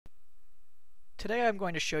Today I'm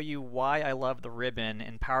going to show you why I love the ribbon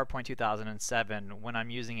in PowerPoint 2007 when I'm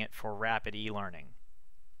using it for rapid e-learning.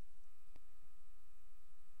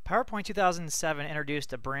 PowerPoint 2007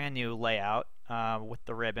 introduced a brand new layout with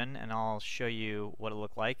the ribbon, and I'll show you what it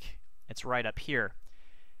looked like. It's right up here.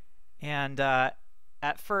 And at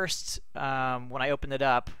first, when I opened it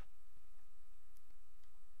up,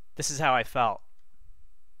 this is how I felt.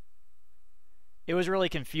 It was really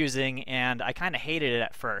confusing, and I kind of hated it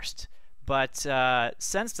at first. But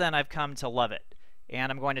since then, I've come to love it,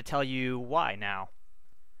 and I'm going to tell you why now.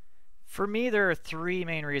 For me, there are three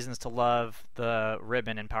main reasons to love the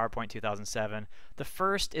ribbon in PowerPoint 2007. The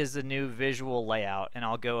first is the new visual layout, and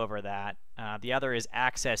I'll go over that. The other is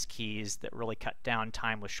access keys that really cut down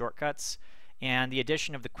time with shortcuts, and the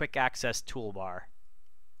addition of the quick access toolbar.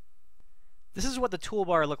 This is what the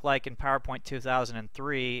toolbar looked like in PowerPoint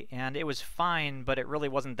 2003, and it was fine, but it really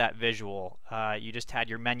wasn't that visual. You just had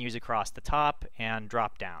your menus across the top and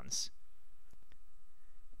drop-downs.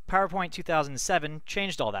 PowerPoint 2007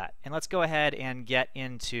 changed all that, and let's go ahead and get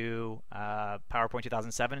into PowerPoint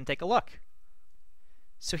 2007 and take a look.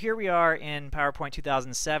 So here we are in PowerPoint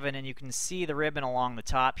 2007, and you can see the ribbon along the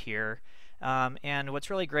top here. And what's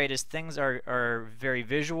really great is things are very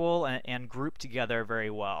visual and grouped together very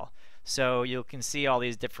well. So you can see all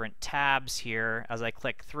these different tabs here as I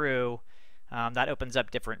click through. That opens up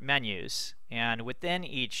different menus, and within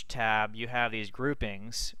each tab you have these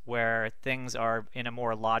groupings where things are in a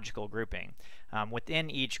more logical grouping. Within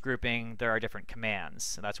each grouping there are different commands.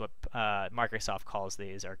 So that's what Microsoft calls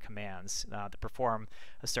these, are commands that perform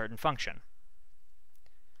a certain function.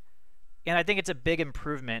 And I think it's a big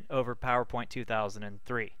improvement over PowerPoint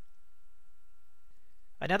 2003.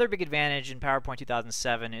 Another big advantage in PowerPoint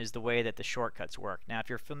 2007 is the way that the shortcuts work. Now, if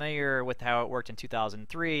you're familiar with how it worked in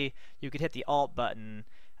 2003, you could hit the Alt button,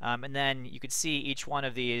 and then you could see each one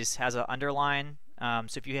of these has an underline.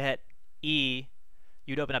 So if you hit E,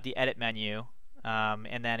 you'd open up the Edit menu,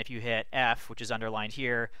 and then if you hit F, which is underlined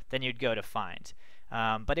here, then you'd go to Find.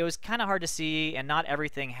 But it was kind of hard to see, and not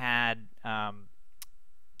everything had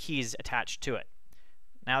keys attached to it.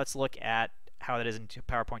 Now let's look at how that is in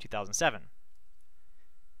PowerPoint 2007.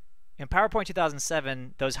 In PowerPoint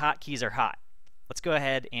 2007, those hotkeys are hot. Let's go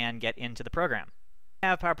ahead and get into the program. I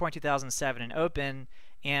have PowerPoint 2007 and open,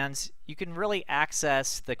 and you can really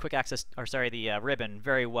access the quick access, or sorry, the ribbon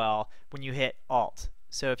very well when you hit Alt.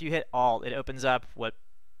 So if you hit Alt, it opens up what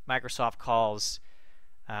Microsoft calls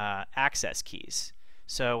access keys.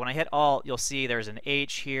 So when I hit Alt, you'll see there's an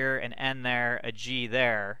H here, an N there, a G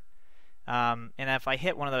there. And if I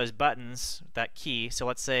hit one of those buttons, that key, so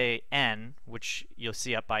let's say N, which you'll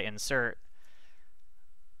see up by Insert,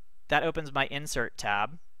 that opens my Insert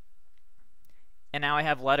tab. And now I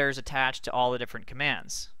have letters attached to all the different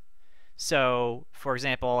commands. So, for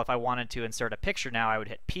example, if I wanted to insert a picture now, I would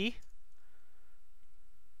hit P.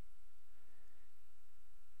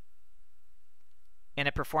 And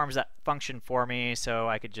it performs that function for me, so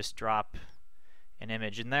I could just drop an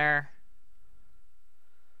image in there.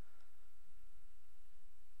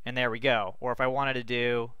 And there we go. Or if I wanted to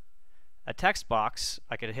do a text box,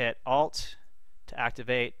 I could hit Alt to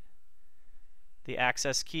activate the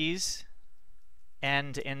access keys,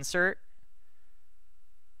 N to insert.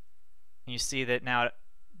 And you see that now the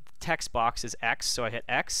text box is X, so I hit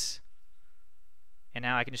X. And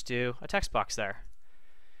now I can just do a text box there.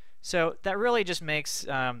 So that really just makes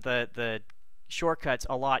the shortcuts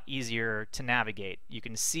a lot easier to navigate. You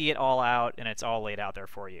can see it all out, and it's all laid out there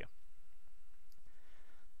for you.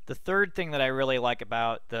 The third thing that I really like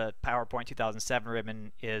about the PowerPoint 2007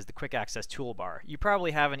 ribbon is the quick access toolbar. You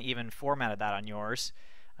probably haven't even formatted that on yours.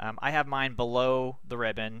 I have mine below the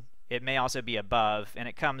ribbon. It may also be above, and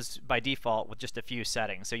it comes by default with just a few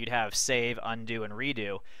settings. So you'd have save, undo, and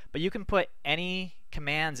redo. But you can put any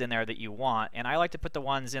commands in there that you want, and I like to put the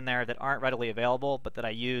ones in there that aren't readily available but that I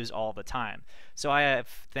use all the time. So I have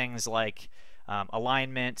things like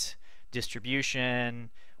alignment, distribution,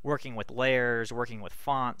 working with layers, working with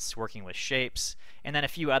fonts, working with shapes, and then a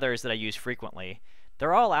few others that I use frequently.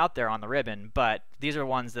 They're all out there on the ribbon, but these are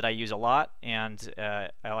ones that I use a lot, and I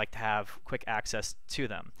like to have quick access to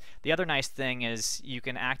them. The other nice thing is you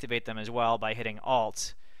can activate them as well by hitting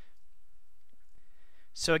Alt.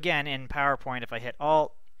 So again, in PowerPoint, if I hit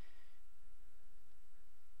Alt,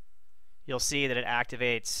 you'll see that it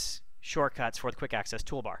activates shortcuts for the quick access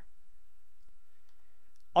toolbar.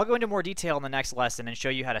 I'll go into more detail in the next lesson and show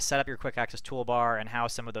you how to set up your quick access toolbar and how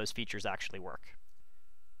some of those features actually work.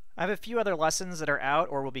 I have a few other lessons that are out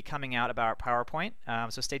or will be coming out about PowerPoint,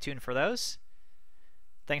 so stay tuned for those.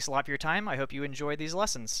 Thanks a lot for your time. I hope you enjoyed these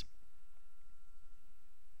lessons.